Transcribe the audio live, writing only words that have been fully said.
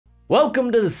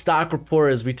Welcome to the Stock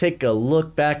Report as we take a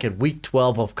look back at Week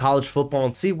 12 of college football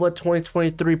and see what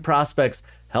 2023 prospects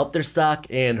help their stock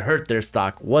and hurt their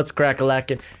stock. What's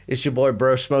crack-a-lackin'? It's your boy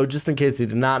Broshmo, just in case you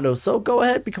did not know. So go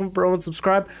ahead, become a bro and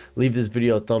subscribe. Leave this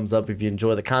video a thumbs up if you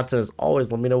enjoy the content. As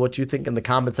always, let me know what you think in the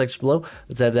comment section below.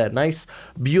 Let's have that nice,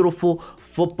 beautiful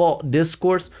football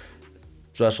discourse.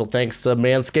 Special thanks to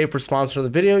Manscaped for sponsoring the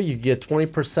video. You get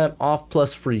 20% off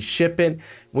plus free shipping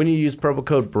when you use promo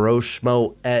code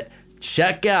Broshmo at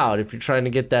checkout. If you're trying to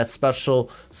get that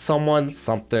special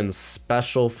something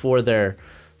special for their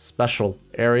special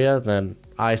area, then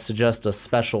I suggest a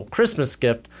special Christmas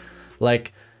gift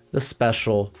like the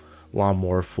special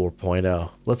Lawnmower 4.0.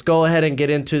 Let's go ahead and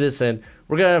get into this, and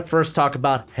we're going to first talk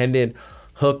about Hendon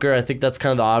Hooker. I think that's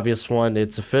kind of the obvious one.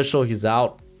 It's official. He's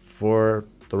out for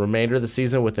the remainder of the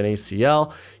season with an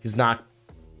ACL. He's not,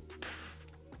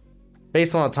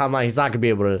 based on the timeline, he's not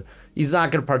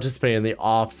going to participate in the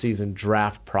off-season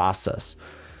draft process.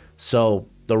 So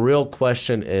the real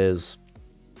question is,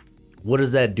 what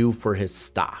does that do for his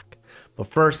stock? But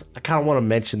first, I kind of want to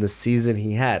mention the season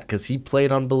he had, because he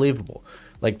played unbelievable.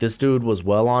 Like, this dude was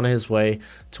well on his way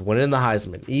to winning the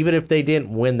Heisman, even if they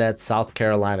didn't win that South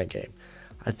Carolina game.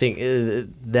 I think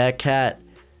that cat,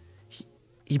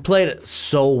 he played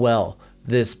so well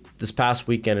this past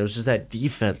weekend. It was just that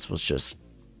defense was just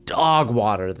dog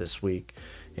water this week.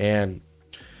 And,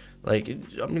 like,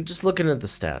 I mean, just looking at the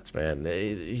stats, man,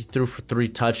 he threw for 3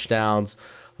 touchdowns.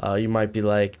 You might be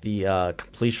like, the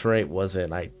completion rate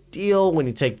wasn't ideal. When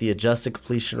you take the adjusted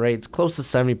completion rate, it's close to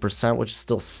 70%, which is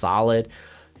still solid.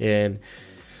 And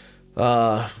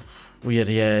they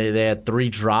had 3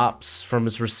 drops from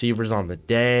his receivers on the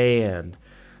day. And,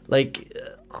 like,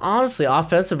 honestly,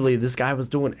 offensively, this guy was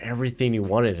doing everything you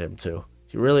wanted him to.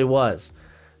 He really was.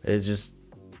 It's just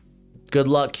good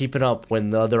luck keeping up when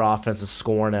the other offense is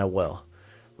scoring at will,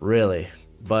 really.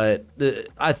 But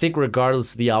I think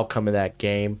regardless of the outcome of that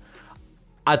game,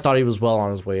 I thought he was well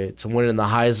on his way to winning the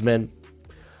Heisman.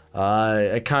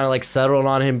 I kind of like settled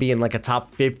on him being like a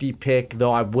top 50 pick,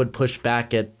 though I would push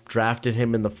back at drafted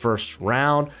him in the first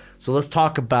round. So let's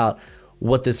talk about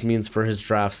what this means for his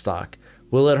draft stock.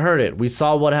 Will it hurt it? We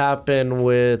saw what happened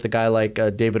with a guy like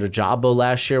David Ojabo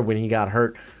last year when he got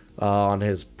hurt on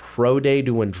his pro day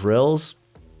doing drills.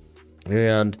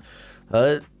 And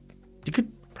you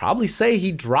could probably say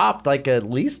he dropped like at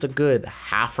least a good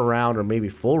half a round or maybe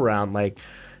full round. Like,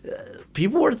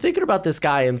 people were thinking about this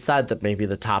guy inside maybe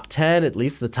the top 10, at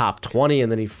least the top 20,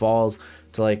 and then he falls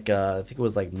to like I think it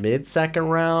was like mid-second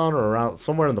round or around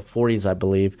somewhere in the 40s, I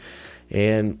believe.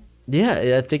 And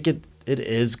yeah, I think it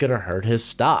is going to hurt his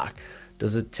stock.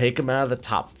 Does it take him out of the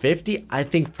top 50? I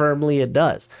think firmly it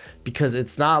does, because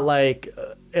it's not like,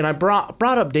 and I brought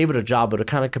up David Ojabo to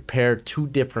kind of compare 2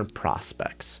 different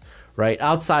prospects, right?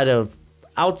 Outside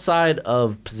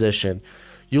of position,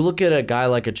 you look at a guy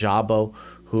like Ojabo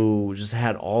who just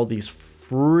had all these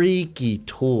freaky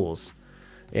tools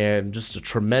and just a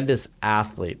tremendous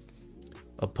athlete,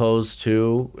 opposed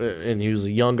to, and he was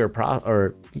a younger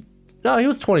he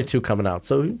was 22 coming out,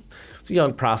 so he was a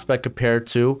young prospect compared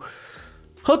to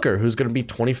Hooker, who's going to be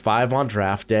 25 on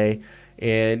draft day,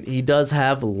 and he does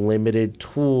have limited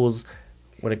tools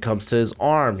when it comes to his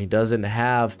arm. He doesn't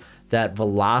have that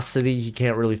velocity. He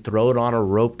can't really throw it on a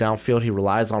rope downfield. He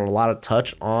relies on a lot of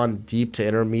touch on deep to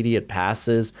intermediate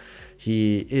passes.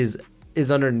 He is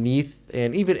underneath,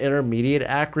 and even intermediate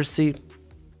accuracy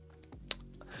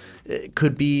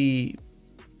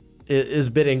is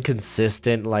a bit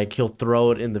inconsistent. Like, he'll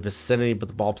throw it in the vicinity, but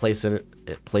the ball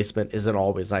placement isn't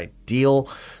always ideal.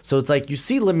 So it's like you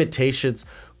see limitations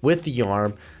with the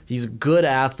arm. He's a good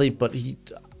athlete, but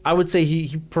I would say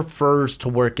he prefers to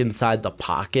work inside the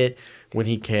pocket when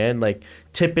he can. Like,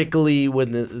 typically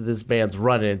when this man's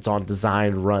running, it's on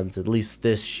designed runs, at least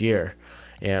this year.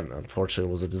 And unfortunately,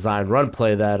 it was a design run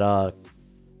play that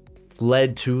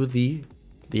led to the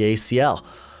ACL.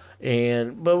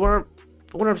 But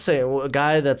what I'm saying, a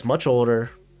guy that's much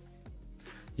older,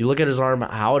 you look at his arm,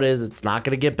 how it is, it's not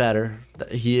going to get better.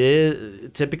 He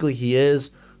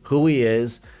is who he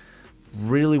is.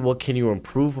 Really, what can you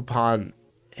improve upon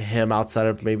him outside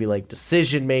of maybe like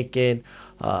decision making?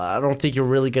 I don't think you're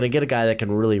really going to get a guy that can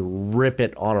really rip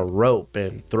it on a rope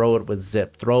and throw it with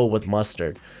zip, throw it with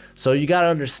mustard. So you got to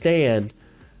understand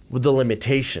with the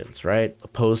limitations, right?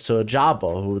 Opposed to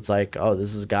Ojabo, who it's like, oh,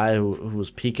 this is a guy who was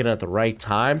peaking at the right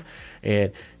time,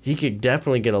 and he could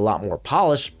definitely get a lot more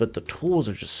polished, but the tools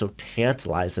are just so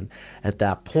tantalizing at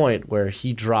that point where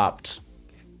he dropped.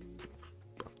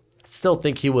 Still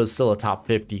think he was still a top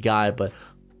 50 guy, but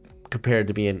compared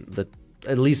to being the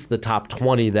at least the top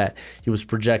 20 that he was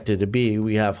projected to be.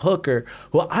 We have Hooker,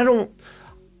 who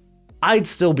I'd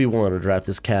still be willing to draft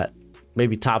this cat,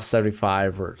 maybe top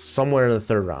 75 or somewhere in the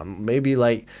third round, maybe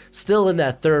like still in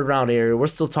that third round area. We're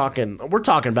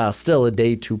talking about still a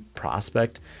day 2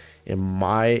 prospect, in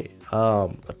my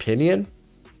opinion.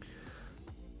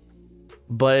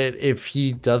 But if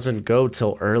he doesn't go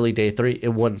till early day 3,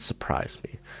 it wouldn't surprise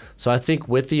me. So I think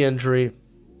with the injury,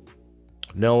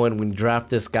 knowing when you draft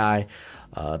this guy,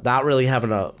 not really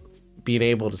being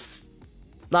able to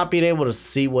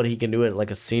see what he can do at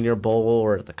like a Senior Bowl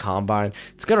or at the Combine,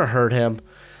 it's gonna hurt him.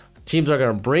 Teams are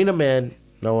gonna bring him in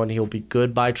knowing he'll be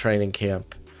good by training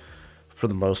camp for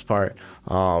the most part,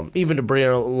 even to bring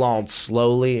it along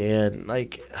slowly, and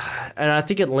I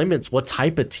think it limits what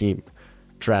type of team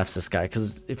drafts this guy,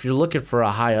 because if you're looking for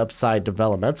a high upside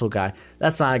developmental guy,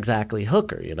 that's not exactly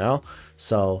Hooker, you know.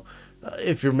 So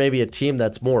if you're maybe a team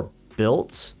that's more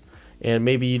built, and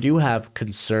maybe you do have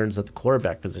concerns at the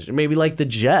quarterback position, maybe like the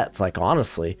Jets, like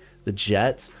honestly, the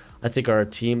Jets, I think, are a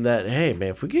team that, hey man,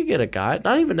 if we could get a guy,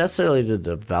 not even necessarily to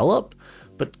develop,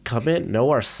 but come in, know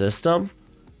our system,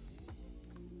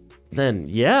 then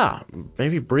yeah,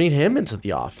 maybe bring him into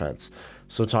the offense.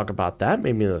 So talk about that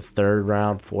maybe in the 3rd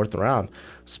round, 4th round.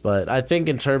 But I think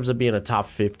in terms of being a top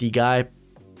 50 guy,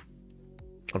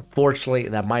 unfortunately,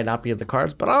 that might not be in the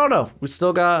cards. But I don't know. We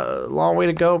still got a long way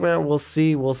to go, man. We'll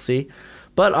see.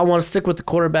 But I want to stick with the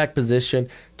quarterback position.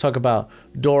 Talk about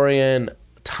Dorian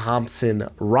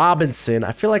Thompson-Robinson.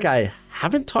 I feel like I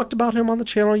haven't talked about him on the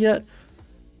channel yet.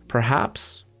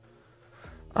 Perhaps.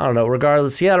 I don't know.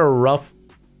 Regardless, he had a rough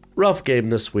game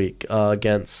this week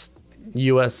against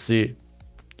USC.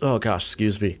 Oh gosh,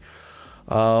 excuse me.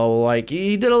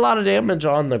 He did a lot of damage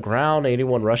on the ground.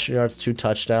 81 rushing yards, 2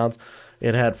 touchdowns.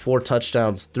 It had 4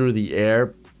 touchdowns through the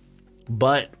air,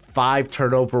 but 5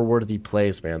 turnover-worthy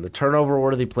plays, man. The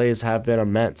turnover-worthy plays have been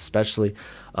immense, especially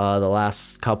the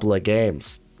last couple of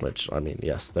games, which, I mean,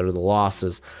 yes, they're the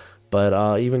losses.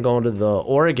 But even going to the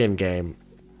Oregon game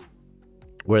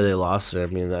where they lost, I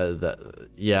mean,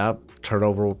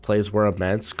 turnover plays were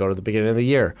immense. Go to the beginning of the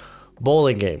year.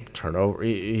 Bowling game, turnover.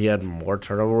 He had more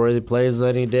turnover-worthy plays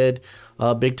than he did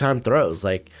big-time throws.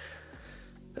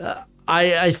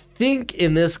 I think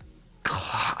in this,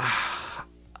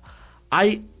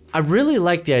 I really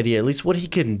like the idea, at least what he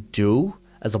can do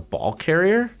as a ball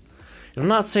carrier. I'm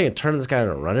not saying turn this guy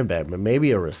into a running back, but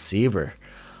maybe a receiver,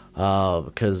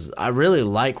 because I really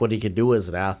like what he can do as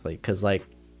an athlete. Because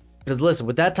listen,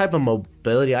 with that type of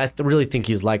mobility, I really think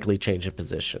he's likely changing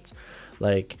positions.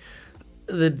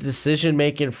 The decision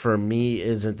making for me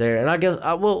isn't there, and I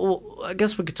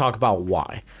guess we could talk about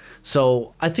why.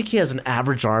 So I think he has an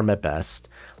average arm at best.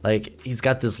 He's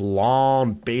got this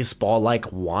long baseball-like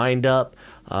windup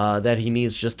that he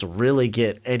needs just to really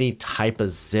get any type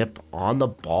of zip on the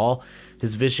ball.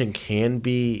 His vision can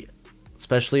be,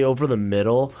 especially over the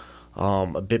middle,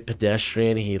 a bit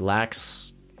pedestrian. He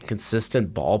lacks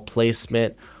consistent ball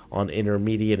placement on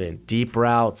intermediate and deep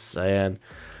routes, and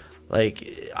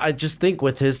I just think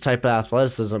with his type of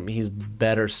athleticism, he's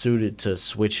better suited to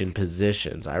switching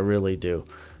positions. I really do.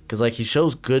 Because, he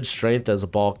shows good strength as a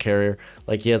ball carrier.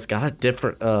 He has got a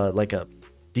different, a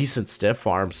decent stiff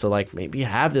arm. So, maybe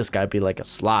have this guy be a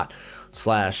slot /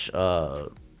 scat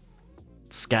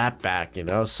back, you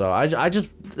know? So, I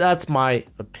just, that's my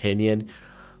opinion.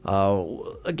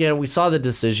 Again, we saw the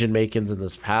decision makings in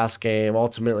this past game.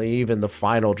 Ultimately, even the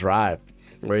final drive,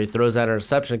 where he throws that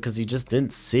interception because he just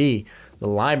didn't see the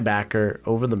linebacker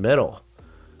over the middle.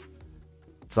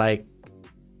 It's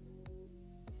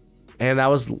and that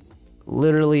was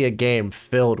literally a game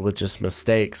filled with just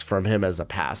mistakes from him as a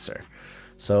passer.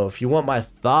 So if you want my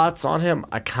thoughts on him,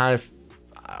 I'm kind of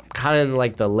in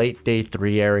the late day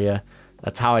 3 area.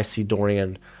 That's how I see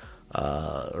Dorian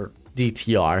or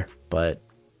DTR. But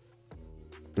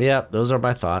yeah, those are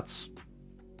my thoughts.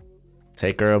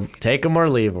 Take him or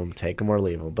leave him.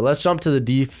 But let's jump to the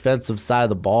defensive side of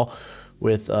the ball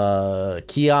with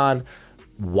Keon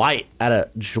White out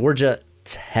of Georgia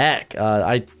Tech.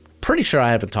 I'm pretty sure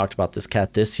I haven't talked about this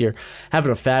cat this year.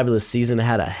 Having a fabulous season.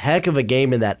 Had a heck of a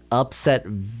game in that upset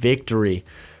victory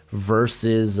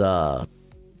versus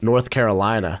North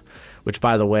Carolina, which,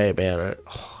 by the way, man,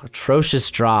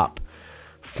 atrocious drop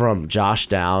from Josh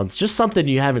Downs. Just something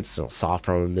you haven't saw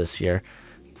from him this year.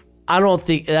 I don't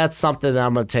think that's something that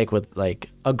I'm going to take with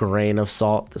a grain of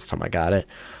salt. This time I got it.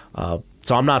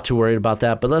 So I'm not too worried about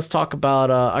that. But let's talk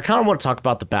about, I kind of want to talk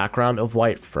about the background of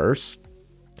White first.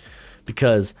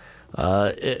 because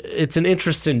it's an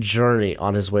interesting journey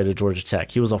on his way to Georgia Tech.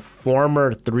 He was a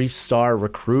former 3-star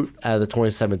recruit out of the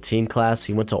 2017 class.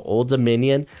 He went to Old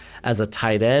Dominion as a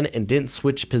tight end and didn't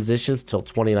switch positions till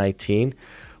 2019,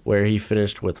 where he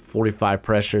finished with 45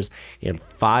 pressures and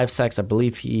 5 sacks. I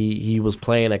believe he was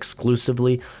playing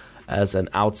exclusively as an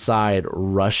outside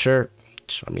rusher.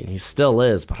 I mean, he still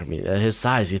is, but I mean, at his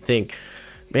size, you think,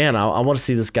 man, I want to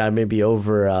see this guy maybe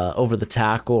over the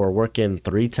tackle or work in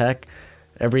 3-tech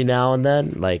every now and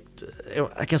then. Like,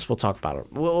 I guess we'll talk about it.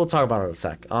 We'll talk about it in a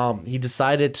sec. He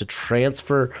decided to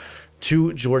transfer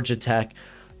to Georgia Tech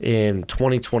in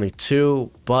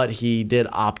 2022, but he did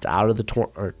opt out of the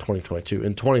 2022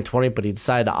 in 2020, but he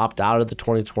decided to opt out of the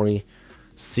 2020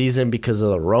 season because of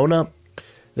the Rona.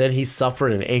 Then he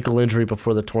suffered an ankle injury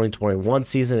before the 2021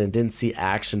 season and didn't see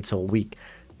action until week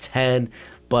 10,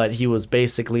 but he was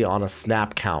basically on a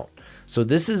snap count. So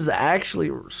this is actually,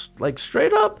 like,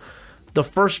 straight up the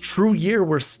first true year,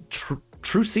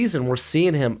 true season we're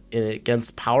seeing him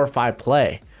against Power 5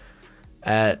 play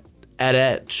at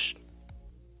edge.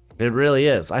 It really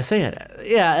is. I say at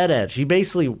edge. He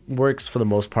basically works for the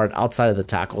most part outside of the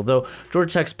tackle, though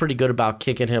Georgia Tech's pretty good about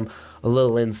kicking him a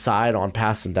little inside on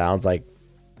passing downs. Like,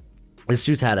 this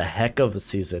dude's had a heck of a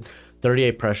season.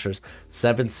 38 pressures,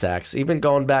 7 sacks. Even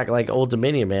going back, like, Old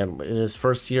Dominion, man, in his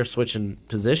first year switching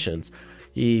positions,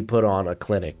 he put on a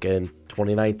clinic in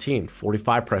 2019,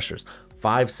 45 pressures,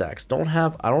 5 sacks.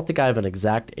 I don't think I have an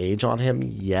exact age on him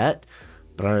yet,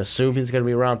 but I assume he's going to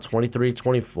be around 23,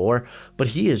 24. But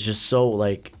he is just so,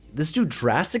 like, this dude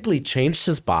drastically changed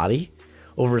his body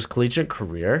over his collegiate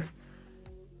career.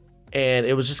 And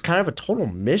it was just kind of a total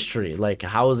mystery. Like,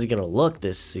 how is he going to look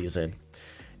this season?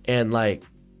 And, like,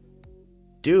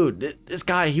 dude, this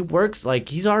guy, he works, like,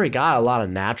 he's already got a lot of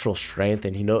natural strength,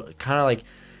 and he's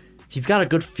got a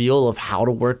good feel of how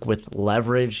to work with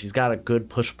leverage. He's got a good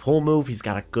push-pull move. He's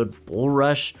got a good bull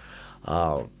rush.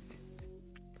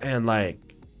 And, like,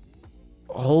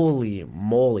 holy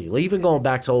moly. Like, even going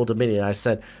back to Old Dominion, I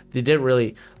said they didn't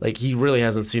really, like, he really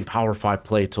hasn't seen Power 5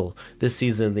 play till this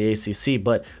season in the ACC.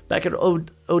 But back at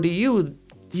ODU,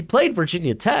 he played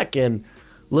Virginia Tech and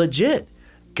legit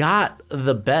got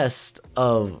the best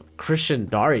of Christian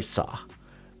Darrisaw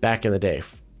back in the day.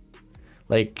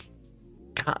 Like,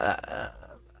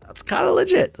 that's kind of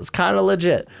legit. It's kind of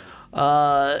legit.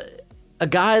 A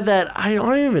guy that I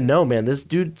don't even know, man. This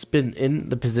dude's been in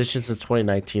the position since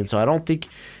 2019, so I don't think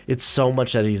it's so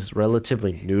much that he's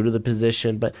relatively new to the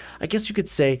position, but I guess you could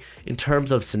say in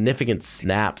terms of significant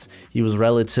snaps, he was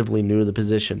relatively new to the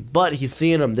position, but he's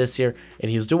seeing him this year,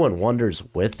 and he's doing wonders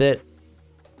with it.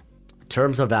 In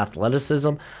terms of athleticism,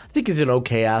 I think he's an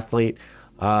okay athlete.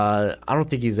 I don't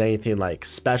think he's anything, like,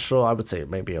 special. I would say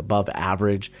maybe above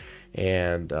average,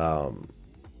 and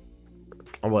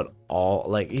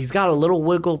he's got a little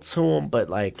wiggle to him, but,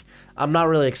 like, I'm not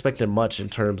really expecting much in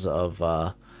terms of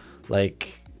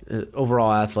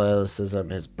overall athleticism,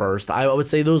 his burst. I would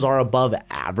say those are above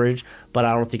average, but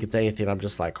I don't think it's anything I'm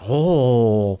just like,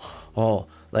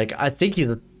 like, I think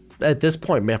he's at this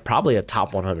point, man, probably a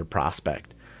top 100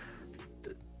 prospect,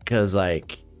 because,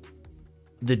 like,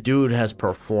 the dude has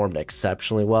performed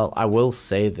exceptionally well. I will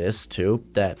say this too,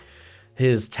 that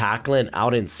his tackling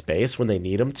out in space when they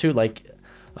need him to, like,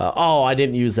 I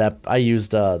didn't use that. I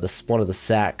used one of the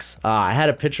sacks. I had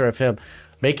a picture of him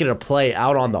making a play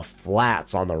out on the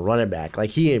flats on the running back.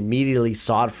 Like, he immediately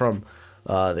saw it from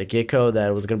the get-go that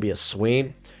it was going to be a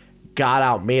swing, got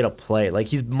out, made a play. Like,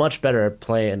 he's much better at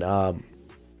playing,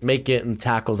 making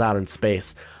tackles out in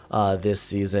space this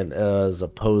season as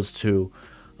opposed to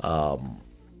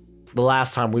the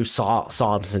last time we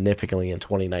saw him significantly in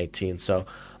 2019. So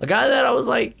a guy that I was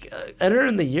like,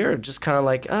 entering the year, just kind of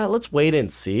like, let's wait and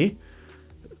see,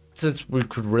 since we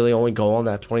could really only go on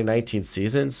that 2019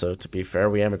 season. So to be fair,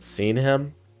 we haven't seen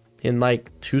him in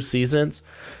like 2 seasons.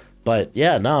 But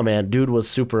yeah, no, man, dude was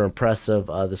super impressive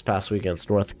this past week against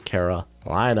North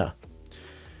Carolina.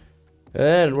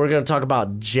 And we're going to talk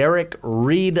about Jarek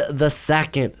Reed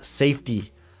II,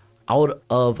 safety out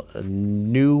of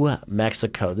New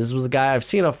Mexico. This was a guy I've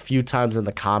seen a few times in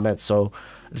the comments, so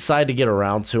I decided to get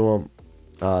around to him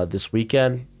this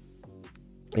weekend.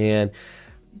 And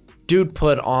dude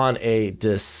put on a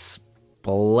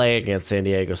display against San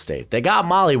Diego State. They got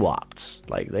mollywopped.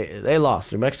 Like, they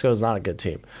lost. New Mexico is not a good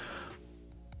team.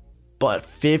 But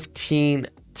 15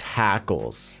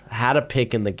 tackles, had a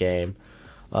pick in the game,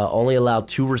 only allowed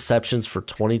 2 receptions for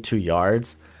 22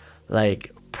 yards.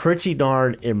 Like, pretty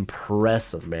darn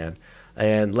impressive, man.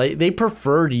 And like, they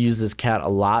prefer to use this cat a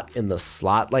lot in the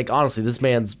slot. Like, honestly, this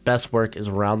man's best work is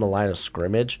around the line of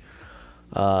scrimmage.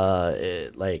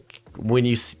 Like when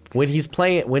he's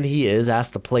playing, when he is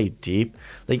asked to play deep,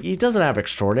 like he doesn't have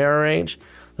extraordinary range.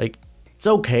 Like it's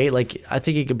okay. Like I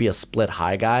think he could be a split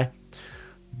high guy,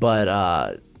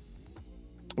 but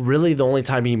really the only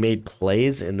time he made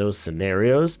plays in those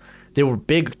scenarios, they were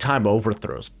big time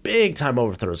overthrows. Big time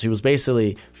overthrows. He was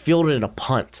basically fielding a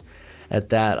punt at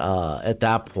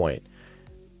that point.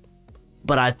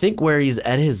 But I think where he's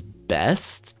at his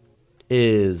best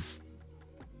is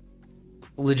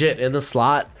legit in the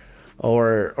slot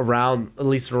or around, at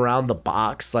least around the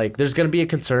box. Like there's going to be a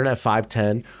concern at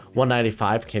 5'10",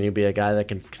 195. Can you be a guy that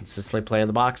can consistently play in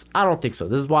the box? I don't think so.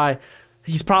 This is why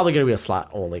he's probably going to be a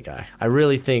slot only guy. I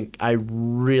really think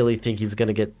he's going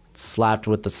to get slapped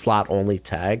with the slot only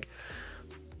tag.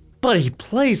 But he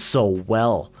plays so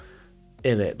well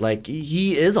in it. Like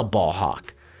he is a ball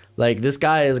hawk. Like this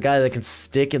guy is a guy that can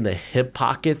stick in the hip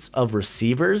pockets of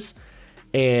receivers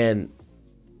and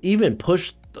even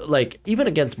push, like even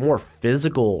against more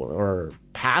physical or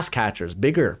pass catchers,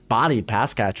 bigger bodied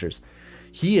pass catchers,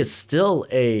 he is still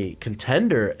a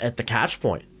contender at the catch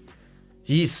point.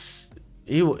 He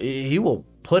will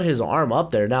put his arm up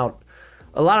there. Now,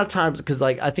 a lot of times, because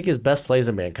like I think his best plays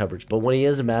in man coverage, but when he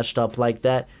is matched up like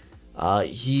that,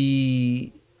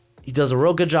 he does a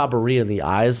real good job of reading the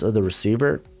eyes of the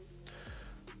receiver,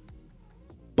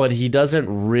 but he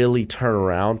doesn't really turn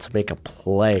around to make a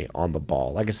play on the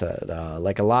ball. Like I said,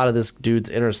 like a lot of this dude's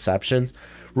interceptions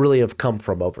really have come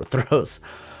from overthrows.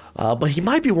 But he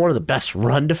might be one of the best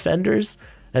run defenders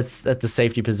at the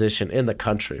safety position in the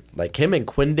country. Like him and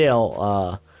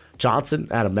Quindale Johnson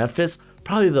out of Memphis,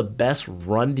 probably the best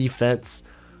run defense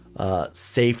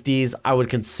safeties. I would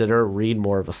consider Reed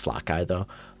more of a slot guy though,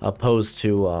 opposed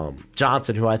to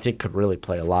Johnson, who I think could really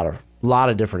play a lot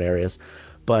of different areas.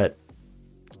 But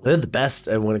they're the best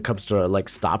when it comes to like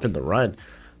stopping the run.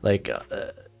 Like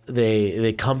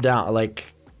they come down,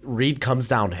 like Reed comes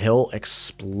downhill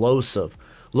explosive.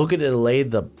 Look at it, lay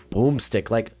the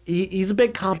boomstick. Like he's a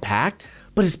bit compact,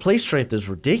 but his play strength is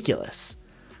ridiculous.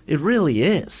 It really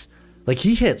is. Like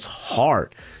he hits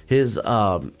hard. His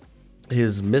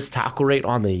missed tackle rate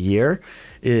on the year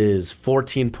is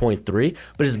 14.3,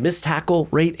 but his missed tackle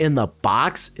rate in the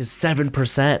box is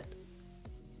 7%.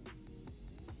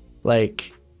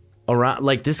 Like around,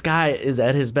 like this guy is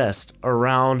at his best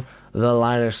around the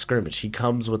line of scrimmage. He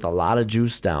comes with a lot of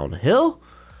juice downhill,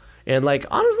 and like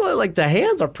honestly, like the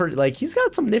hands are pretty. Like he's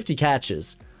got some nifty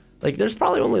catches. Like there's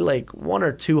probably only like one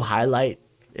or two highlight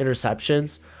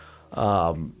interceptions,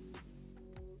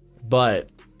 but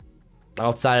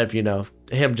outside of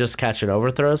him just catching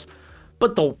overthrows,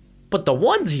 but the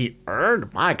ones he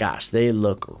earned, my gosh, they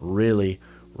look really,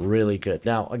 really good.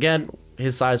 Now again,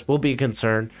 his size will be a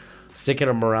concern. Sticking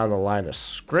him around the line of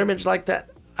scrimmage like that,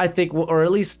 I think, or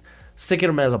at least sticking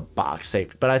him as a box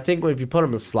safety. But I think if you put him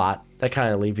in the slot, that kind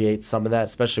of alleviates some of that,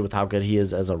 especially with how good he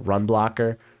is as a run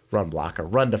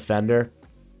defender.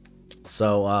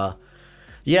 So,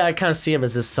 yeah, I kind of see him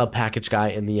as this sub-package guy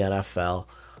in the NFL.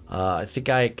 I think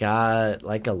I got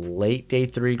like a late day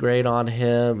 3 grade on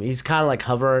him. He's kind of like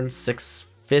hovering 5th,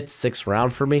 6th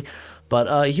round for me.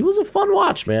 But he was a fun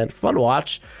watch, man. Fun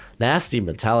watch. Nasty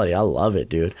mentality. I love it,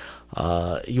 dude.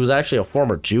 He was actually a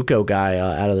former JUCO guy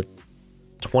out of the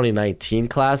 2019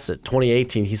 class. At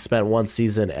 2018, he spent one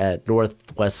season at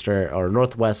Northwest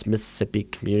Mississippi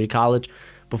Community College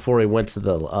before he went to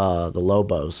the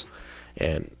Lobos.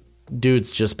 And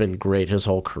dude's just been great his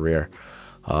whole career.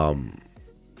 I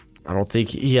don't think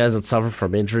he hasn't suffered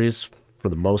from injuries for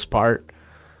the most part.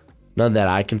 None that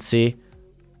I can see.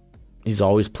 He's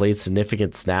always played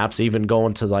significant snaps, even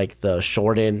going to like the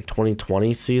shortened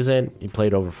 2020 season. He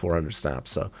played over 400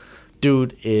 snaps. So,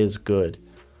 dude is good.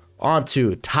 On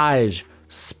to Tyjae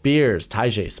Spears. I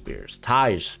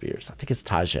think it's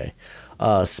Tyjae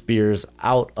Spears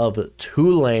out of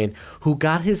Tulane, who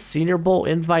got his Senior Bowl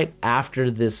invite after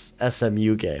this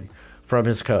SMU game from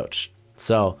his coach.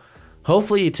 So,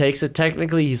 hopefully he takes it.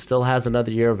 Technically, he still has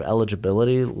another year of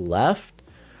eligibility left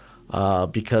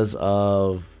because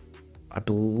of, I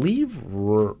believe,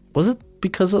 was it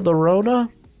because of the Rona?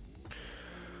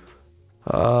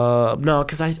 No,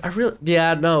 because I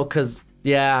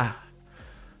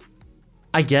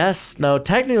guess, no,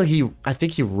 technically I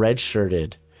think he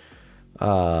redshirted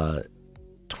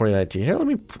 2019. Here,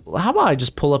 how about I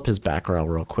just pull up his background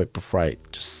real quick before I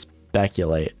just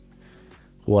speculate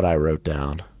what I wrote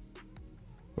down.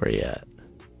 Where you at?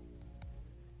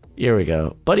 Here we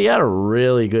go. But he had a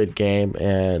really good game,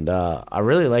 and I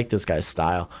really like this guy's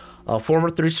style. Former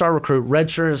 3-star recruit,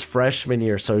 redshirt his freshman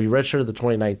year, so he redshirted the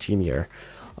 2019 year.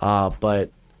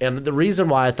 But And the reason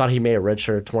why I thought he made a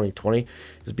redshirt 2020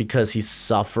 is because he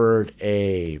suffered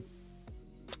a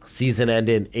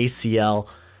season-ending ACL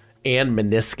and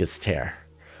meniscus tear.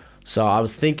 So I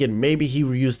was thinking maybe he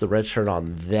used the red shirt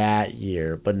on that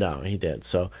year, but no, he didn't.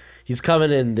 So he's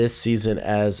coming in this season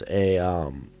as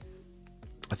I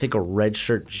think a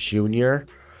redshirt junior.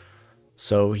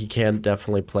 So he can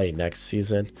definitely play next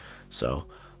season. So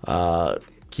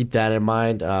keep that in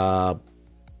mind.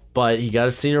 But he got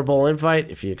a Senior Bowl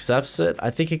invite. If he accepts it, I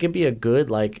think it could be a good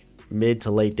like mid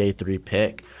to late day 3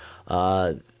 pick.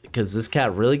 Because this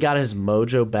cat really got his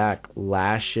mojo back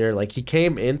last year. Like, he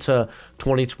came into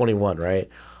 2021, right?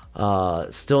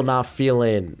 Still not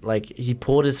feeling like he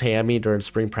pulled his hammy during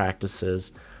spring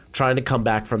practices, trying to come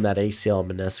back from that ACL and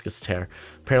meniscus tear.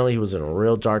 Apparently, he was in a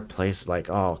real dark place. Like,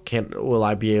 oh, will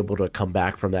I be able to come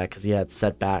back from that? Because he had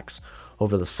setbacks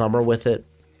over the summer with it.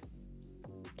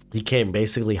 He came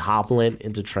basically hobbling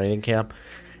into training camp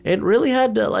and really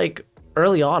had to, like,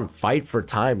 early on fight for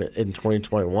time in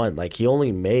 2021. Like, he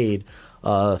only made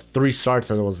 3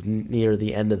 starts and it was near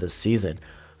the end of the season,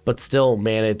 but still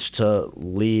managed to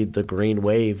lead the Green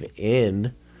Wave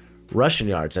in rushing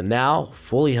yards. And now,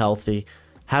 fully healthy,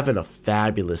 having a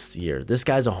fabulous year. This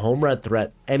guy's a home run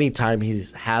threat anytime he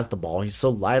has the ball. He's so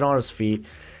light on his feet,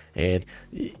 and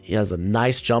he has a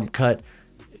nice jump cut.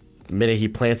 The minute he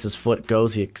plants his foot,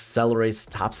 goes, he accelerates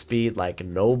top speed like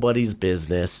nobody's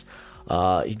business.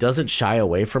 He doesn't shy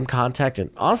away from contact, and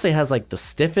honestly has like the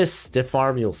stiffest stiff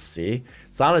arm you'll see.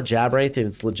 It's not a jab or anything.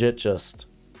 It's legit just,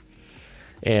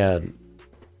 and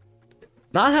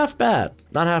not half bad.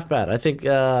 Not half bad. I think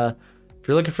if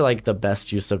you're looking for like the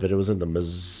best use of it, it was in the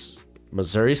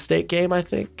Missouri State game, I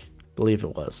believe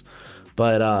it was.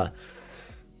 But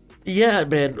yeah,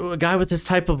 man, a guy with this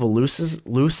type of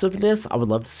elusiveness, I would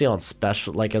love to see on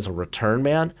special, like as a return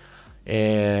man.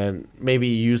 And maybe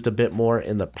used a bit more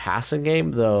in the passing game,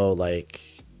 though. Like,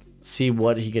 see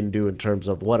what he can do in terms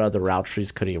of what other route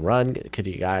trees could he run? Could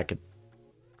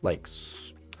like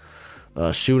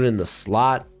shoot in the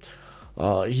slot?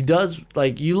 He does,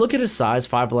 like, you look at his size,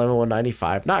 5'11",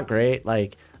 195, not great.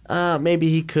 Like, maybe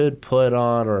he could put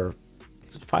on, or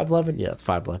it's 5'11", yeah, it's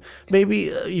 5'11".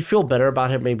 Maybe you feel better about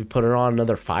him. Maybe put it on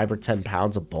another 5 or 10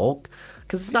 pounds of bulk,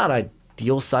 because it's not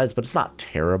ideal size, but it's not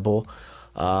terrible.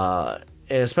 And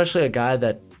especially a guy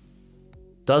that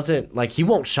doesn't, like, he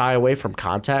won't shy away from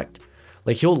contact.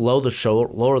 Like, he'll lower the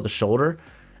shoulder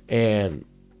and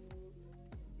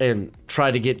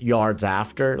try to get yards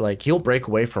after. Like, he'll break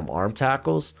away from arm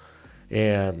tackles,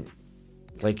 and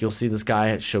like, you'll see this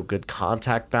guy show good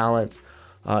contact balance.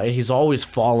 And he's always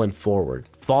falling forward,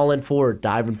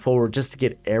 diving forward just to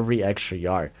get every extra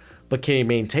yard. But can he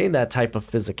maintain that type of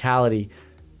physicality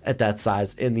at that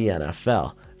size in the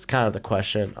NFL? It's kind of the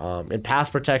question. In pass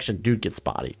protection, dude gets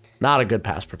bodied. Not a good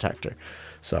pass protector.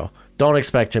 So don't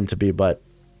expect him to be, but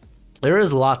there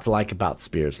is a lot to like about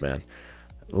Spears, man.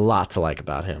 A lot to like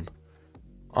about him.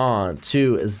 On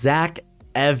to Zach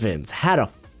Evans. Had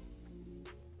a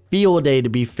field day, to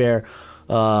be fair.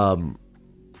 A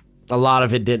lot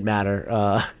of it didn't matter.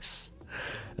 As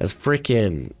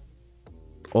freaking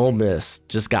Ole Miss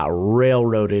just got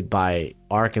railroaded by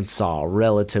Arkansas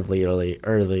relatively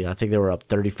early. I think they were up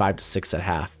 35-6 at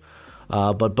half.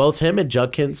 But both him and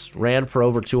Judkins ran for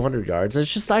over 200 yards. And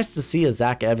it's just nice to see a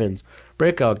Zach Evans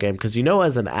breakout game, because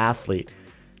as an athlete,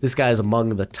 this guy is among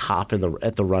the top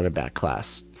at the running back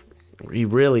class. He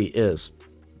really is.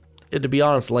 And to be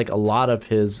honest, like, a lot of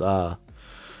his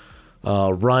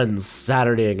runs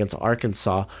Saturday against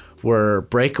Arkansas were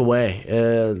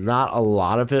breakaway. Not a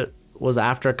lot of it was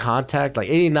after contact. Like,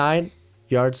 89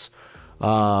 yards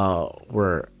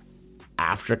were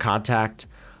after contact.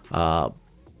 But,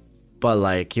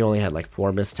 like, he only had, like,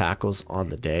 4 missed tackles on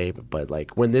the day. But,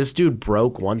 like, when this dude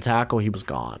broke one tackle, he was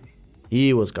gone.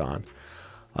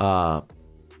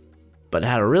 But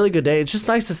had a really good day. It's just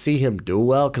nice to see him do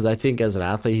well, because I think as an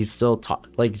athlete, you still talk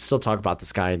about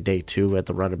this guy in day 2 at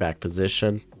the running back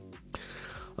position.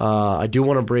 I do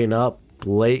want to bring up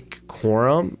Blake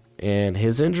Corum and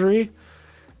his injury,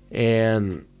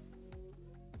 and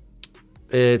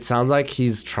it sounds like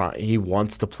he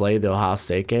wants to play the Ohio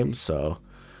State game. So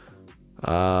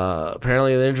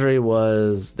apparently the injury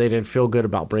was, they didn't feel good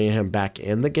about bringing him back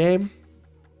in the game,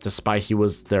 despite he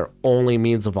was their only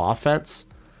means of offense.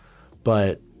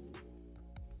 But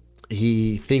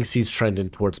he thinks he's trending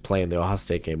towards playing the Ohio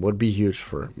State game. Would be huge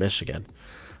for Michigan.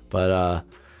 But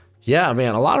yeah,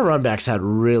 man, a lot of run backs had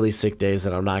really sick days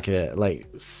that I'm not gonna, like,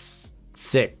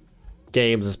 sick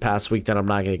games this past week that I'm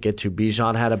not gonna get to.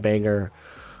 Bijan had a banger.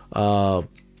 Mo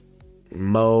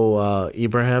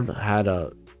Ibrahim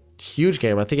huge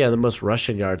game. I think he had the most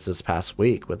rushing yards this past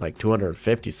week with like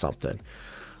 250 something.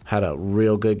 Had a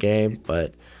real good game.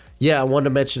 But yeah, I wanted to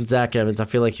mention Zach Evans. I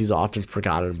feel like he's often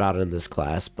forgotten about in this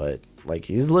class, but like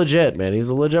he's legit, man. He's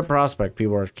a legit prospect.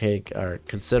 People are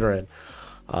considering.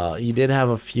 He did have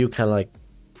a few kind of like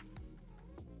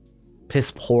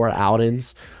piss poor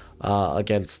outings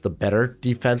against the better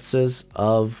defenses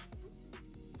of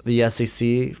the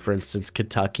SEC. For instance,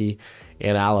 Kentucky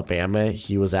and Alabama.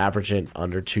 He was averaging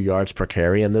under 2 yards per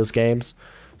carry in those games.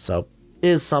 So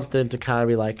is something to kind of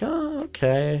be like, oh,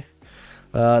 okay.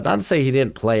 Not to say he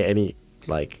didn't play any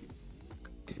like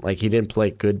he didn't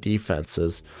play good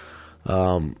defenses.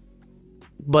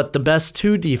 But the best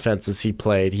 2 defenses he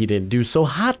played, he didn't do so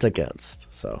hot against.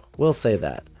 So we'll say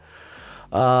that.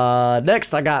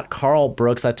 Next, I got Carl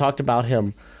Brooks. I talked about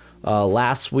him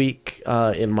last week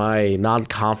in my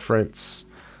non-conference,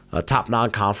 top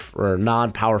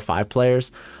non-Power 5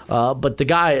 players. But the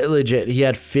guy, legit, he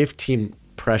had 15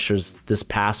 pressures this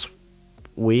past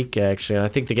week, actually. And I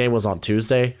think the game was on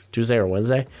Tuesday or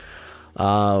Wednesday.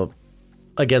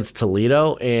 Against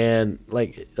Toledo, and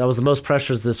like that was the most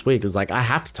pressures this week. It was like, I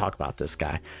have to talk about this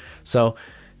guy. So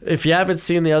if you haven't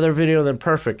seen the other video, then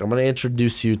perfect. I'm going to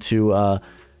introduce you to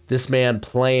this man at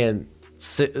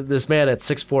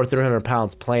 6'4", 300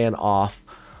 pounds playing off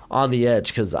on the edge,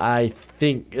 because I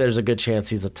think there's a good chance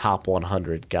he's a top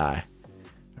 100 guy.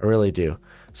 I really do.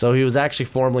 So he was actually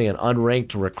formerly an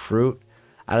unranked recruit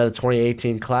out of the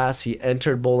 2018 class. He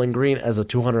entered Bowling Green as a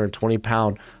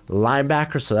 220-pound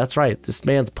linebacker. So that's right. This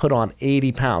man's put on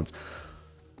 80 pounds.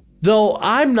 Though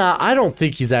I don't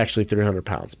think he's actually 300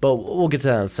 pounds, but we'll get to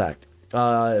that in a sec.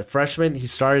 Freshman, he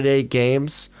started 8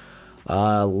 games,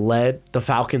 led the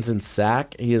Falcons in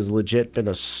sack. He has legit been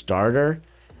a starter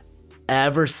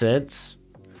ever since.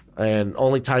 And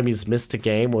only time he's missed a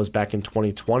game was back in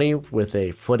 2020 with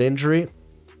a foot injury.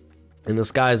 And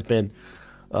this guy has been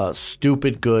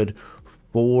stupid good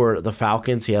for the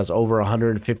Falcons. He has over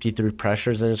 153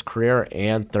 pressures in his career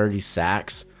and 30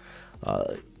 sacks.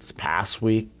 This past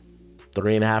week,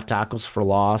 3.5 tackles for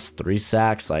loss, 3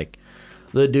 sacks. Like,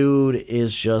 the dude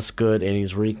is just good, and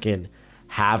he's wreaking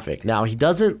havoc. Now, he's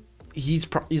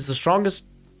the strongest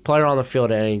player on the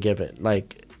field at any given,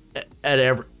 like, at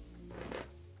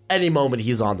any moment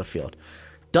he's on the field.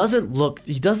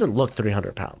 He doesn't look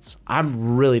 300 pounds. I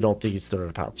really don't think he's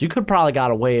 300 pounds. You could probably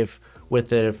got away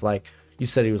with it if, like, you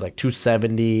said he was like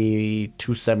 270,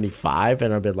 275,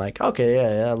 and I've been like, okay,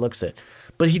 yeah, looks it.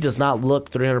 But he does not look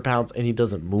 300 pounds, and he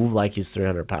doesn't move like he's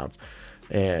 300 pounds.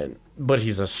 But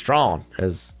he's as strong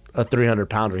as a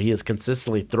 300-pounder. He is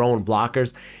consistently throwing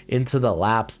blockers into the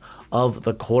laps of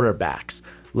the quarterbacks.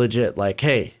 Legit, like,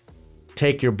 hey,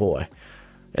 take your boy.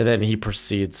 And then he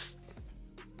proceeds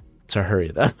to hurry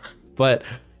them. But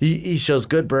he shows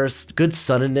good burst, good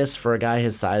suddenness for a guy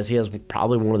his size. He has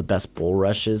probably one of the best bull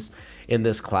rushes in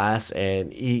this class,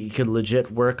 and he could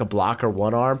legit work a blocker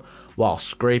one arm while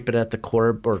scraping at the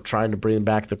quarter or trying to bring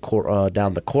back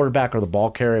down the quarterback or the ball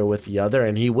carrier with the other,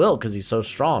 and he will because he's so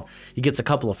strong. He gets a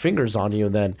couple of fingers on you,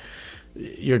 and then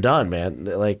you're done, man.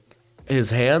 Like,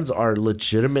 his hands are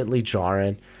legitimately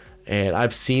jarring, and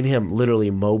I've seen him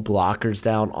literally mow blockers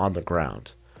down on the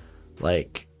ground.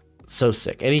 Like, so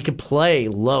sick. And he can play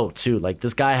low too. Like,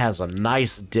 this guy has a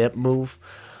nice dip move.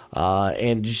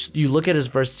 And you look at his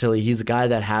versatility. He's a guy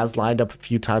that has lined up a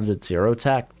few times at zero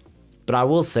tech. But I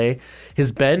will say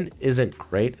his bend isn't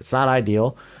great. It's not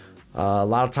ideal. A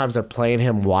lot of times they're playing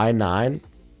him Y9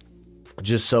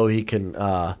 just so he can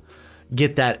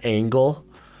get that angle.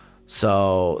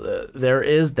 So there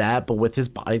is that. But with his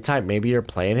body type, maybe you're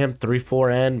playing him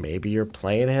 3-4N. Maybe you're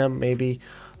playing him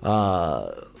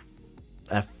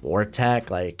F4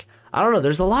 tech. Like, I don't know.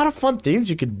 There's a lot of fun things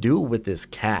you could do with this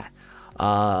cat.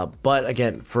 But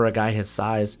again, for a guy his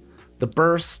size, the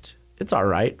burst, it's all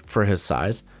right for his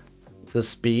size. The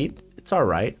speed, it's all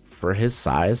right for his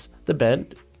size. The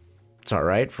bend, it's all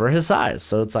right for his size.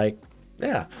 So it's like,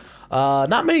 yeah,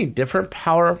 not many different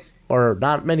power or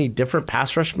not many different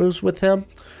pass rush moves with him.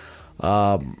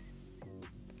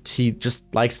 He just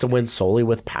likes to win solely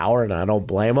with power, and I don't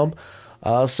blame him.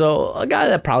 So a guy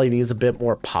that probably needs a bit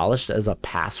more polished as a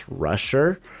pass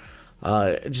rusher,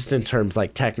 just in terms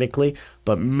like technically.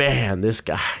 But man, this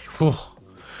guy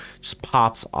just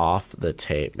pops off the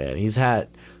tape, man. He's had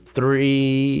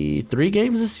three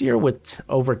games this year with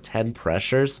over 10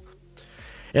 pressures,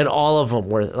 and all of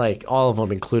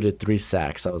them included 3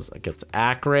 sacks. That was against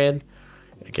Akron,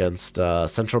 against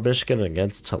Central Michigan, and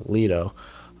against Toledo.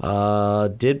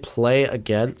 Did play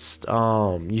against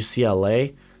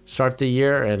UCLA start the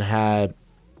year and had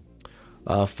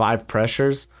 5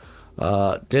 pressures.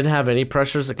 Didn't have any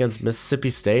pressures against Mississippi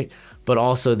State, but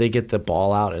also they get the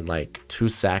ball out in like 2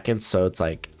 seconds. So it's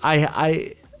like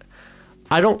I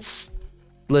don't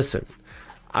listen.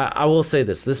 I will say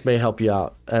this. This may help you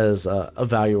out as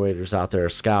evaluators out there, or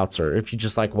scouts, or if you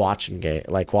just like watching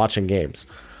games.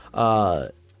 I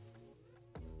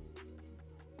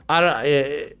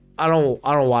don't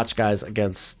watch guys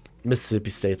against Mississippi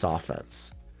State's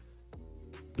offense.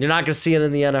 You're not going to see it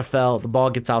in the NFL. The ball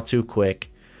gets out too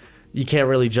quick. You can't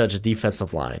really judge a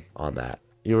defensive line on that.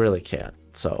 You really can't.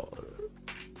 So,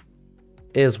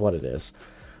 it is what it is.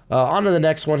 On to the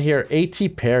next one here. A.T.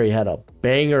 Perry had a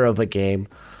banger of a game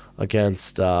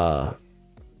against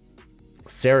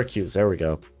Syracuse. There we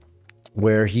go.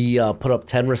 Where he put up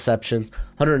 10 receptions,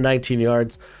 119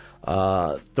 yards, 3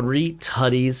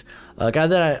 tutties. A guy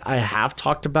that I have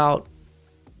talked about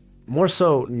more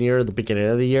so near the beginning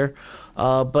of the year.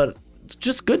 But it's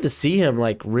just good to see him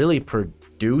like really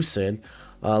producing.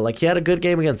 Like he had a good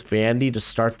game against Vandy to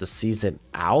start the season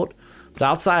out. But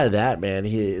outside of that, man,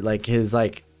 he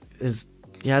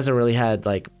hasn't really had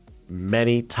like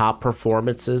many top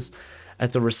performances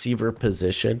at the receiver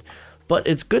position. But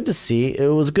it's good to see. It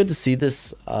was good to see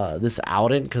this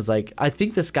outing, because like I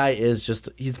think this guy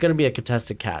he's gonna be a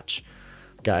contested catch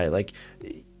guy. Like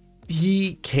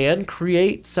he can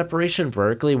create separation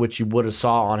vertically, which you would have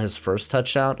saw on his first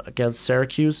touchdown against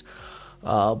Syracuse.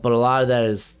 But a lot of that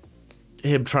is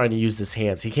him trying to use his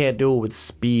hands. He can't do it with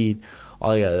speed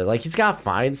altogether. Like he's got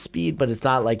fine speed, but it's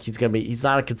not like he's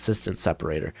not a consistent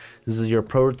separator. This is your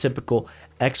prototypical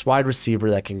X wide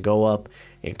receiver that can go up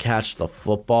and catch the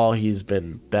football. He's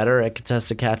been better at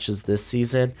contested catches this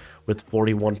season with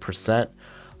 41%.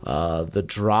 The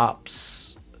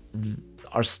drops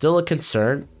are still a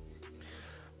concern,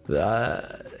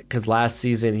 because last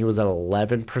season he was at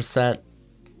 11%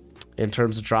 in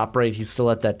terms of drop rate. He's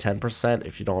still at that 10%.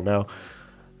 If you don't know,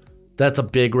 that's a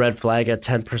big red flag at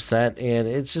 10%. And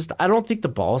it's just, I don't think the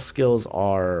ball skills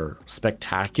are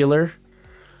spectacular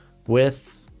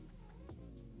with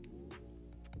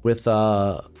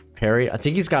Perry. I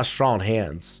think he's got strong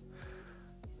hands.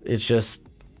 It's just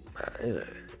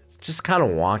kind of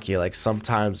wonky. Like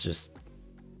sometimes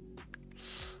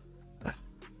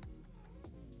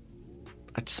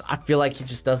I feel like he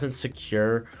just doesn't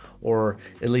secure, or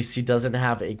at least he doesn't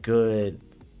have a good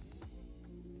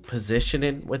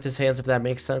positioning with his hands, if that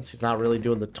makes sense. He's not really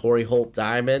doing the Torrey Holt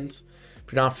diamond.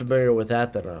 If you're not familiar with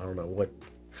that, then I don't know what,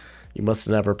 you must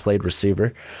have never played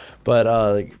receiver. But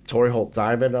like Torrey Holt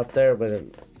diamond up there, but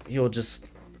he'll just,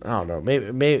 I don't know,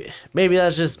 maybe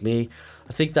that's just me.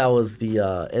 I think that was the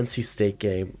NC State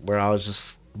game where I was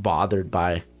just bothered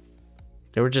by,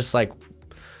 they were just like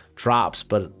drops,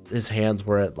 but his hands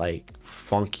were at like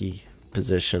funky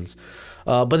positions.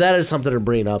 But that is something to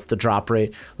bring up, the drop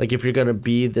rate. Like if you're going to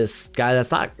be this guy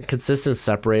that's not a consistent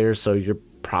separator, so you're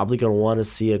probably going to want to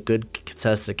see a good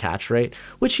contested catch rate,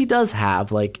 which he does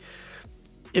have. Like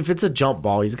if it's a jump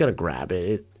ball, he's going to grab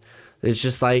it. It's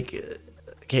just like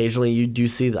occasionally you do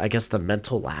see, I guess, the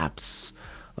mental lapse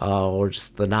or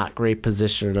just the not great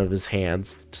position of his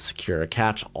hands to secure a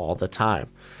catch all the time.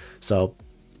 So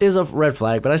is a red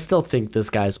flag, but I still think this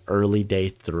guy's early day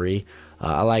 3.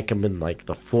 I like him in like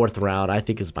the 4th round. I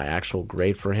think is my actual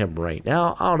grade for him right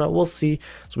now. I don't know. We'll see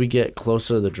as we get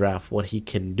closer to the draft what he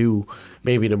can do,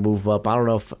 maybe to move up. I don't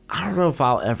know if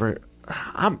I'll ever.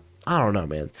 I don't know,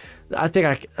 man. I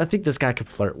think this guy could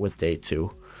flirt with day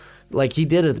 2, like he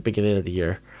did at the beginning of the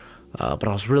year. But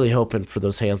I was really hoping for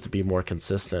those hands to be more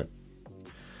consistent.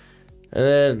 And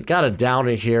then got a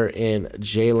downer here in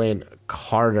Jalen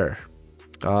Carter.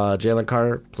 Jalen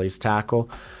Carter plays tackle.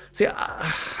 See,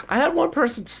 I had one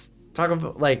person talking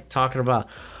about,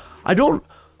 I don't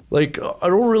watch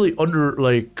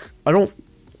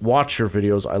your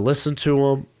videos. I listen to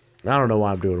them. I don't know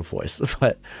why I'm doing a voice,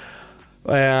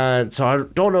 and so I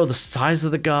don't know the size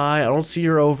of the guy. I don't see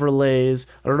your overlays.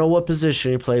 I don't know what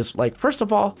position he plays. Like, first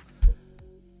of all,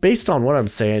 based on what I'm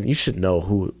saying, you should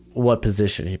know what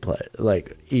position he plays.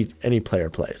 Like any player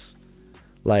plays.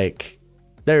 Like,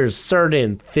 there's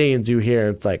certain things you hear.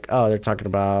 It's like, oh, they're talking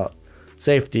about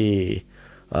safety,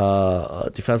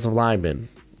 defensive lineman,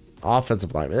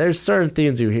 offensive lineman. There's certain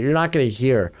things you hear. You're not going to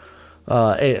hear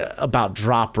about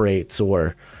drop rates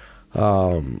or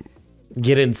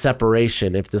get in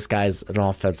separation if this guy's an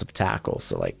offensive tackle.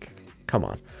 So, like, come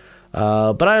on.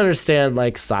 But I understand,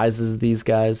 like, sizes of these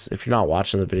guys. If you're not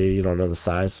watching the video, you don't know the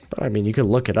size. But, I mean, you can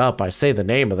look it up. I say the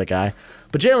name of the guy.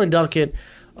 But Jalen Duncan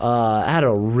had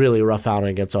a really rough outing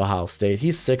against Ohio State.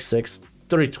 He's 6'6",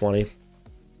 320.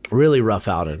 Really rough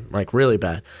outing. Like, really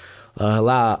bad.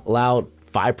 Allowed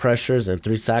 5 pressures and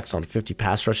 3 sacks on 50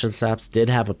 pass rushing snaps, did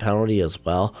have a penalty as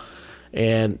well.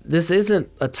 And this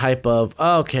isn't a type of,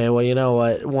 oh, okay, well, you know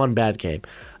what, one bad game.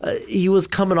 He was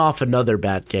coming off another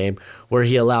bad game where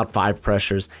he allowed 5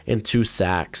 pressures and 2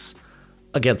 sacks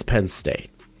against Penn State.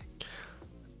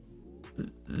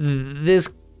 This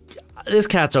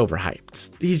cat's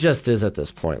overhyped. He just is at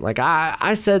this point. Like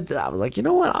I said, I was like, you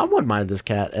know what, I wouldn't mind this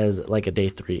cat as like a day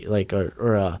 3, like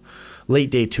or a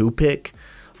late day 2 pick.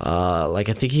 Like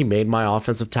I think he made my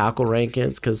offensive tackle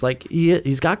rankings because like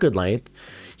he's got good length.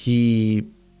 He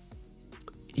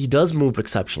does move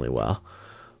exceptionally well,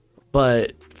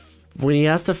 but when he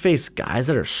has to face guys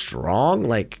that are strong,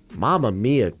 like Mamma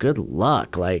Mia, good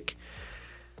luck. Like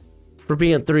for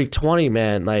being 320,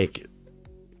 man, like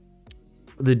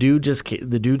the dude just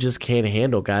can't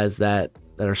handle guys that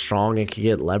are strong and can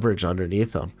get leverage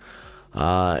underneath them.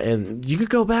 And you could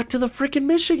go back to the freaking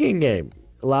Michigan game.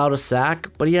 Allowed a sack,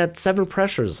 but he had 7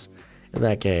 pressures in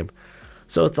that game.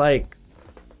 So it's like,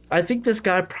 I think this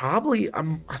guy probably,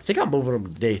 I think I'm moving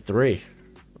him to day 3.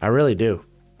 I really do.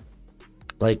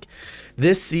 Like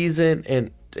this season, and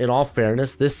in all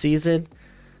fairness, this season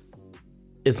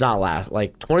is not last.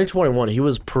 Like 2021, he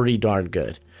was pretty darn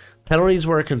good. Penalties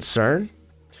were a concern,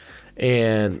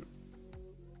 and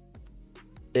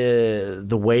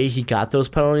the way he got those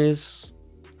penalties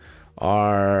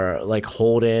are like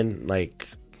holding, like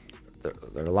there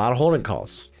are a lot of holding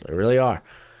calls. They really are.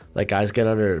 Like guys get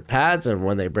under pads, and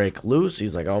when they break loose,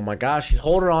 he's like, oh my gosh, he's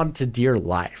holding on to dear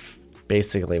life,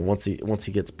 basically, once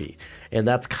he gets beat. And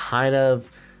that's kind of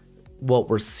what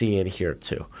we're seeing here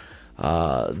too.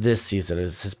 This season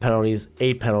is his penalties,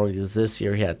 8 penalties this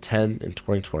year. He had 10 in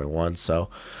 2021. So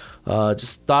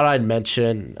just thought I'd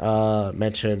mention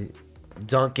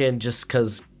Duncan just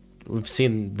because we've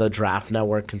seen the Draft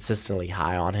Network consistently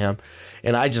high on him,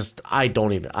 and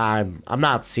I'm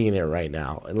not seeing it right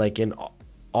now. Like in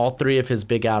all 3 of his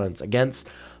big outings against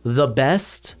the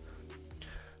best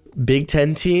Big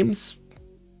Ten teams,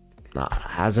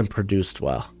 hasn't produced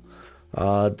well.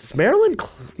 Does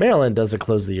Maryland doesn't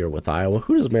close the year with Iowa.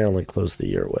 Who does Maryland close the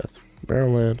year with?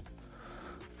 Maryland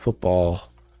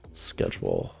football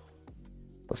schedule.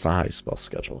 That's not how you spell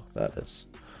schedule. That is.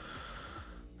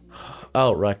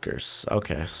 Oh, Rutgers.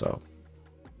 Okay, so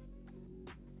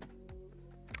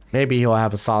maybe he'll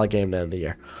have a solid game to end the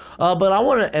year. But I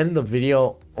want to end the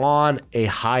video on a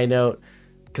high note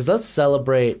because let's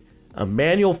celebrate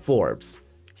Emmanuel Forbes.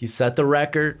 He set the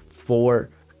record for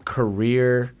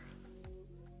career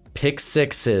pick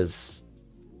sixes,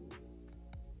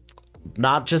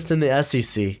 not just in the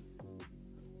SEC,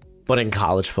 but in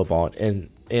college football and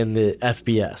in the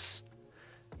FBS.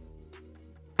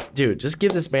 Dude, just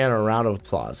give this man a round of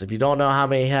applause. If you don't know how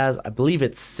many he has, I believe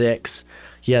it's 6.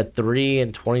 He had 3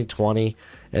 in 2020,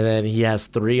 and then he has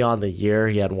 3 on the year.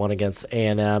 He had 1 against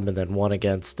A&M and then 1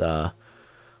 against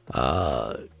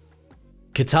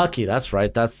Kentucky. That's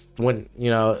right. That's when,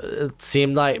 it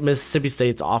seemed like Mississippi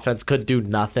State's offense could do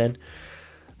nothing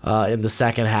in the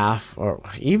second half, or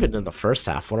even in the first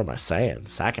half. What am I saying?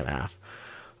 Second half.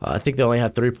 I think they only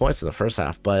had 3 points in the first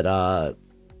half, but of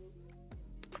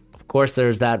course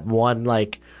there's that one,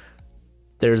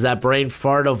 there's that brain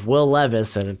fart of Will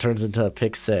Levis, and it turns into a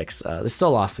pick 6. They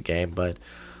still lost the game, but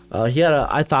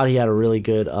I thought he had a really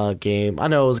good game. I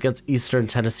know it was against Eastern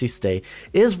Tennessee State.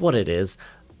 It is what it is.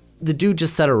 The dude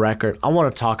just set a record. I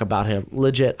want to talk about him.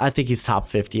 Legit, I think he's top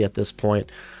 50 at this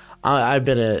point. I've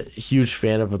been a huge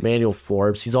fan of Emmanuel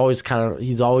Forbes. He's always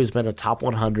been a top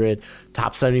 100,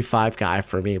 top 75 guy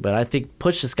for me. But I think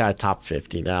push this guy top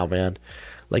 50 now, man.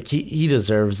 Like he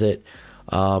deserves it.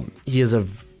 He is a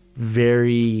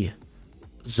very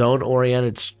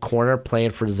zone-oriented corner playing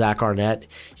for Zach Arnett.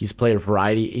 He's played a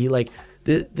variety.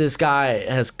 This guy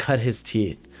has cut his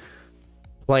teeth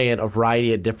playing a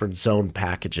variety of different zone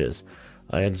packages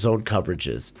and zone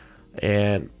coverages.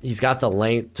 And he's got the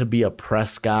length to be a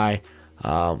press guy.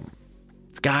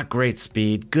 It's got great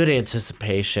speed, good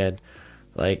anticipation.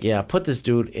 Put this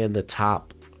dude in the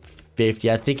top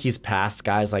 50. I think he's past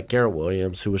guys like Garrett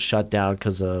Williams, who was shut down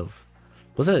because of,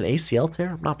 was it an ACL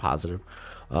tear? I'm not positive.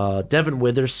 Devin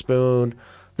Witherspoon,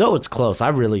 though it's close. I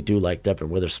really do like Devin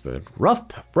Witherspoon. Rough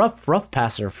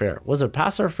pass interference. Was it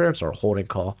pass interference or a holding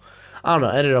call? I don't know.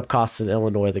 Ended up costing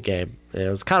Illinois the game. And it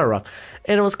was kind of rough.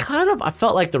 And it was I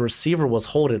felt like the receiver was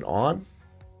holding on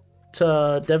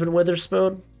to Devin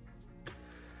Witherspoon.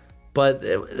 But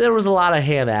there was a lot of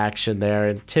hand action there.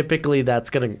 And typically that's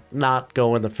going to not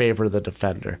go in the favor of the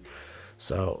defender.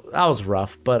 So that was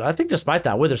rough. But I think despite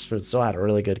that, Witherspoon still had a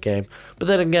really good game. But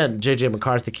then again, J.J.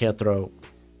 McCarthy can't throw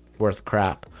worth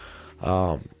crap.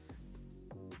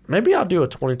 Maybe I'll do a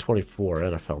 2024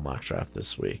 NFL mock draft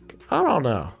this week. I don't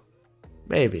know.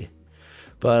 Maybe.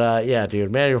 But yeah, dude,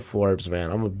 Emmanuel Forbes,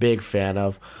 man, I'm a big fan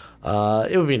of.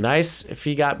 It would be nice if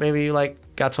he got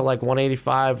to like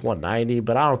 185, 190,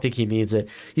 but I don't think he needs it.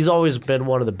 He's always been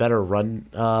one of the better run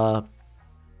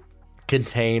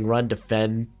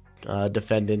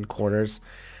defending corners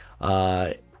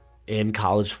in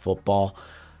college football.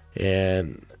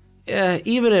 And yeah,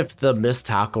 even if the missed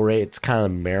tackle rate's kind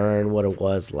of mirroring what it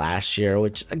was last year,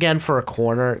 which again for a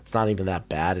corner, it's not even that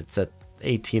bad. It's at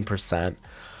 18%.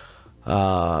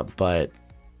 But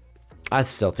I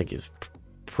still think he's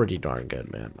pretty darn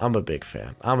good, man. I'm a big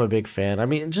fan. I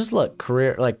mean, just look,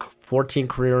 14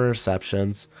 career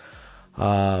interceptions,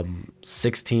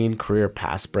 16 career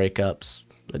pass breakups.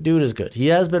 The dude is good. He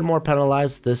has been more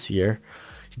penalized this year.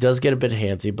 He does get a bit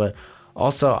handsy, but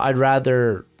also I'd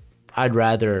rather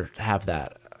have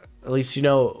that. At least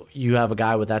you have a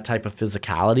guy with that type of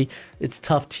physicality. It's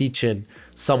tough teaching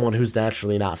someone who's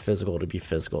naturally not physical to be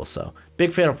physical. So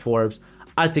big fan of Forbes.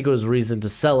 I think it was reason to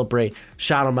celebrate.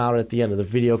 Shout him out at the end of the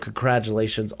video.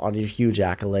 Congratulations on your huge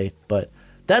accolade. But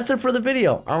that's it for the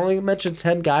video. I only mentioned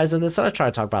 10 guys in this, and I try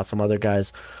to talk about some other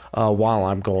guys while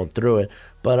I'm going through it.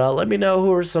 But let me know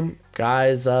who are some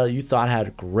guys you thought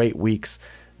had great weeks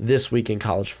this week in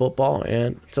college football.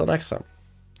 And until next time,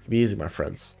 be easy, my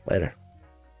friends. Later.